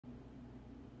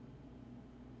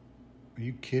Are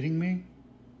you kidding me?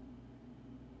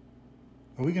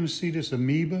 Are we going to see this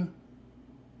amoeba?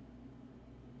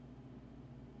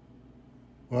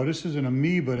 Well, this is an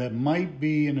amoeba that might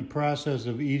be in the process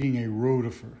of eating a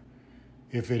rotifer.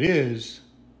 If it is,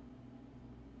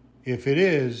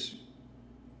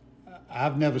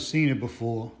 I've never seen it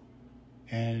before,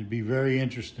 and it'd be very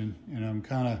interesting. And I'm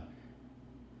kind of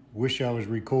wish I was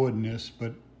recording this,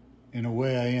 but in a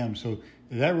way I am. So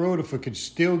that rotifer could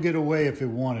still get away if it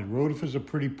wanted. Rotifers are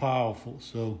pretty powerful.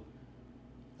 So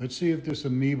let's see if this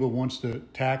amoeba wants to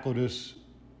tackle this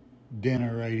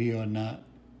dinner right here or not.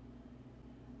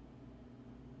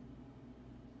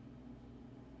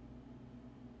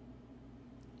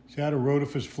 See how the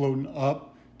rotifer's floating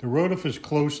up? The rotifer's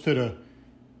close to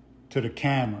the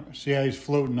camera. See how he's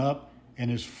floating up? And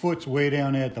his foot's way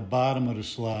down there at the bottom of the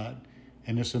slide.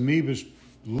 And this amoeba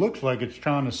looks like it's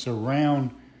trying to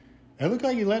surround. It looked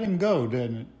like he let him go,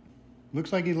 didn't it?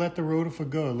 Looks like he let the rotifer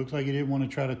go. It looks like he didn't want to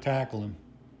try to tackle him.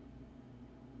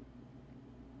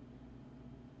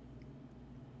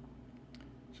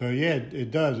 So yeah,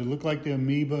 it does. It looked like the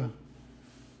amoeba,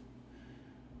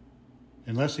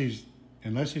 unless he's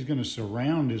going to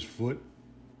surround his foot.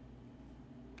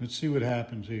 Let's see what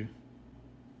happens here.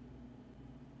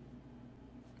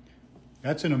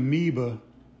 That's an amoeba.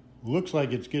 Looks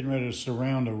like it's getting ready to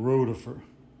surround a rotifer.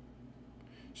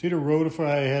 See the rotifer,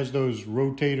 how he has those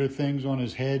rotator things on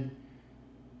his head?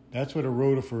 That's what a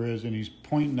rotifer is, and he's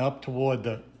pointing up toward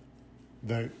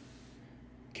the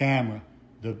camera.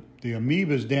 The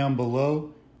amoeba's down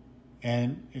below,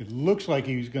 and it looks like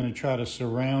he's going to try to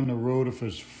surround the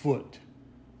rotifer's foot.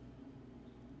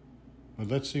 But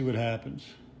let's see what happens.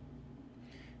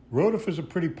 Rotifers are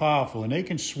pretty powerful, and they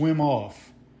can swim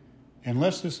off.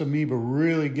 Unless this amoeba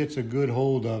really gets a good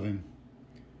hold of him,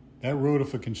 that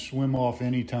rotifer can swim off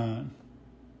any time.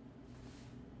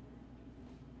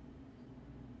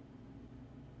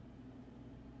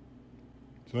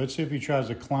 So let's see if he tries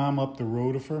to climb up the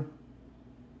rotifer,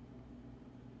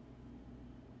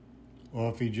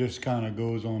 or if he just kind of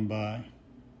goes on by.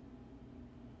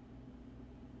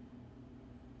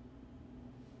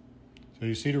 So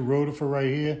you see the rotifer right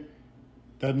here?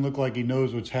 Doesn't look like he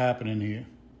knows what's happening here.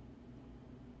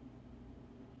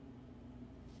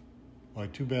 Well,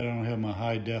 too bad I don't have my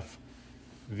high def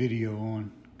video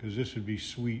on, because this would be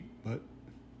sweet, but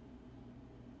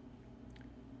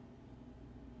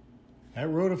that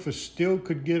rotifer still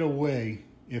could get away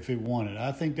if it wanted.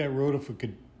 I think that rotifer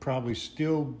could probably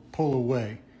still pull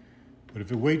away, but if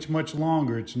it waits much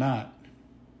longer, it's not.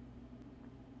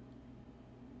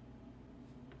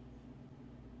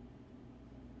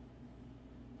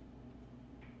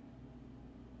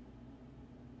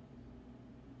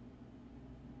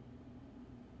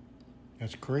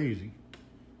 That's crazy,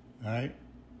 all right?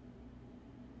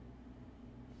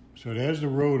 So there's the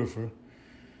rotifer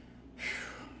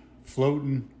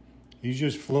floating. He's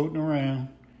just floating around.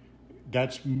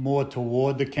 That's more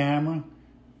toward the camera,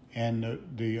 and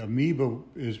the amoeba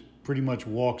is pretty much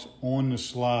walks on the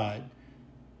slide.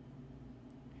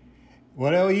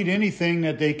 Well, they'll eat anything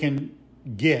that they can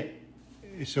get.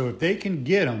 So if they can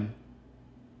get them,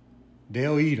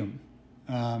 they'll eat them.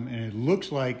 And it looks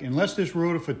like, unless this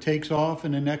rotifer takes off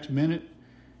in the next minute,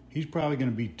 he's probably going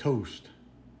to be toast.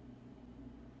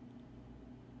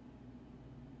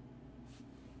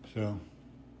 So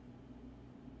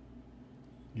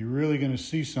you're really going to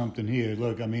see something here.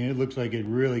 Look, I mean, it looks like it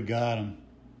really got him.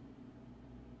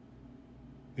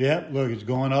 Yep, look, it's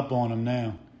going up on him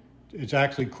now. It's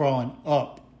actually crawling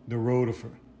up the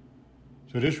rotifer.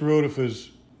 So this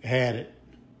rotifer's had it.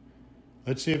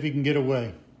 Let's see if he can get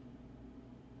away.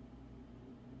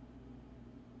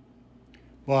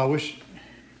 Well, I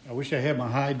wish I had my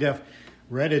high def.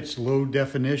 Reddit's low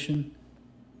definition.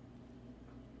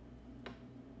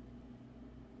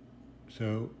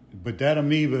 So, but that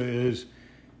amoeba is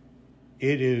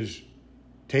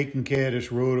taking care of this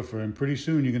rotifer, and pretty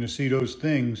soon you're going to see those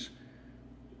things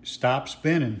stop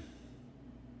spinning.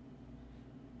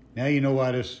 Now you know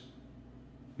why this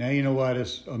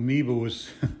amoeba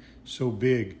was so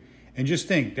big. And just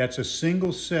think, that's a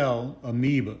single cell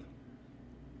amoeba.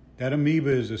 That amoeba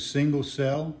is a single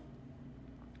cell,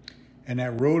 and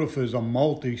that rotifer is a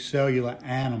multicellular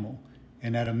animal,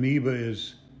 and that amoeba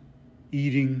is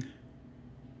eating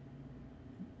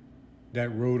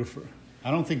that rotifer. I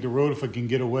don't think the rotifer can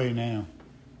get away now.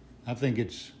 I think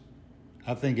it's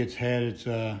had its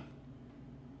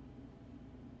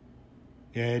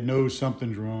it knows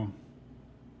something's wrong.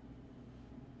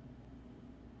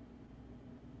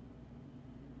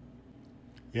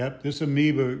 Yep, this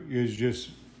amoeba is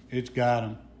just, it's got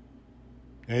him.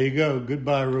 There you go.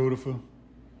 Goodbye, rotifer.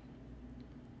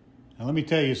 Now let me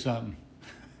tell you something.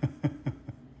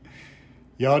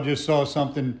 Y'all just saw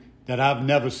something that I've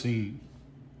never seen.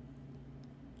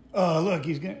 Oh, look,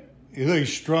 he's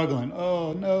struggling.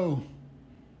 Oh, no.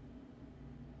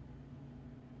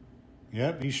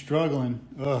 Yep, he's struggling.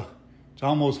 Ugh, it's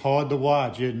almost hard to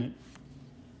watch, isn't it?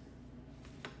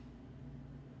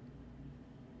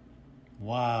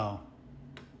 Wow.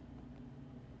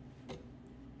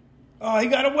 Oh, he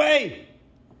got away.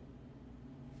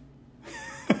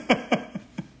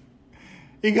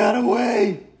 He got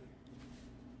away.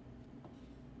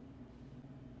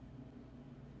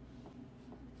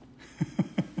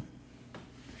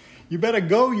 You better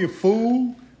go, you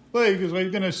fool. Look, he's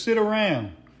going to sit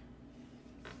around.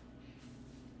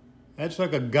 That's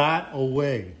like a got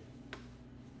away.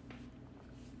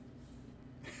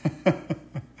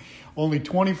 Only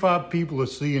 25 people are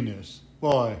seeing this.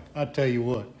 Boy, I tell you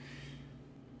what.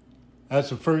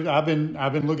 That's the first. I've been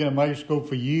looking at a microscope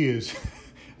for years.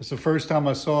 It's the first time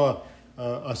I saw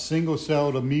a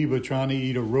single-celled amoeba trying to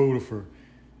eat a rotifer,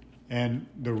 and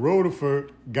the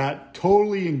rotifer got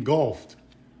totally engulfed.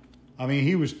 I mean,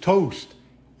 he was toast,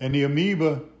 and the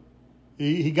amoeba,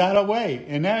 he got away,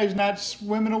 and now he's not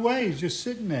swimming away. He's just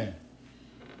sitting there.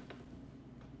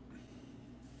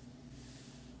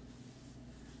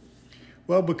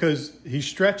 Well, because he's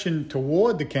stretching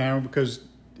toward the camera because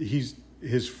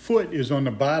his foot is on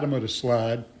the bottom of the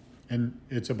slide, and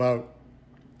it's about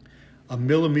 1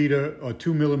 millimeter or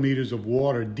 2 millimeters of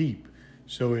water deep.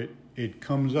 So it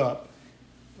comes up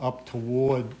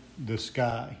toward the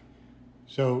sky.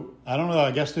 So I don't know.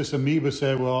 I guess this amoeba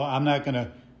said, "Well, I'm not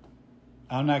gonna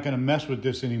mess with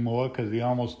this anymore because he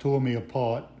almost tore me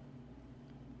apart."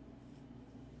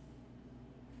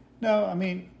 No, I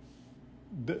mean,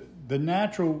 the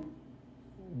natural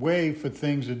way for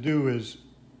things to do is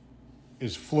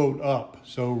float up.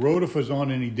 So rotifers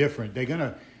aren't any different.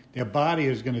 Their body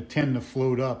is gonna tend to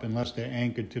float up unless they're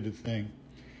anchored to the thing.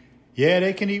 Yeah,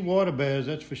 they can eat water bears,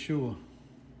 that's for sure.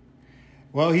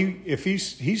 Well, if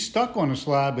he's stuck on a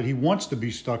slide, but he wants to be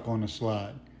stuck on a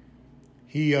slide.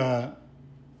 He can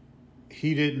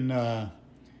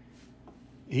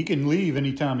leave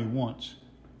anytime he wants.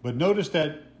 But notice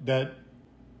that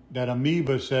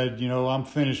amoeba said, you know, I'm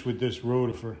finished with this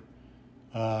rotifer.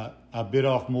 I bit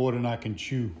off more than I can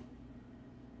chew.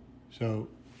 So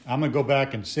I'm gonna go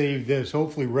back and save this.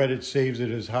 Hopefully Reddit saves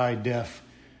it as high def,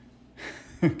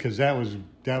 because that was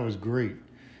great.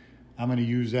 I'm gonna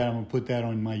use that. I'm gonna put that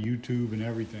on my YouTube and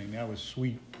everything. That was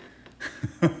sweet.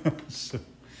 So,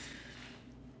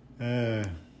 if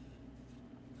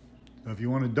you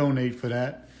want to donate for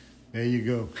that, there you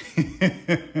go.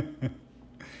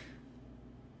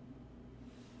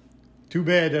 Too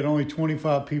bad that only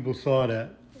 25 people saw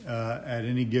that at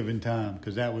any given time,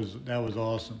 because that was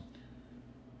awesome.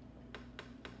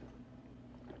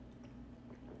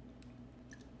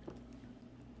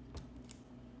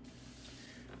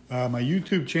 My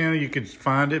YouTube channel, you can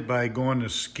find it by going to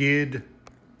Skid.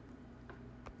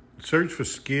 Search for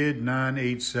Skid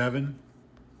 987.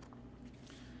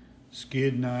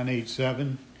 Skid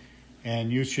 987.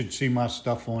 And you should see my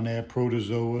stuff on there,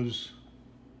 protozoas.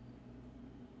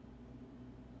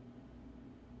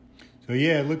 So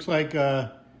yeah, it looks like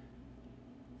that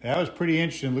was pretty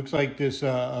interesting. Looks like this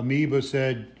amoeba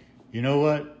said, you know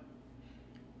what?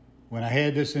 When I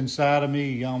had this inside of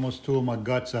me, you almost tore my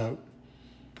guts out.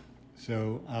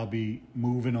 So I'll be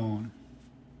moving on.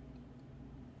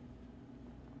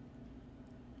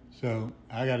 So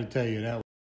I got to tell you, that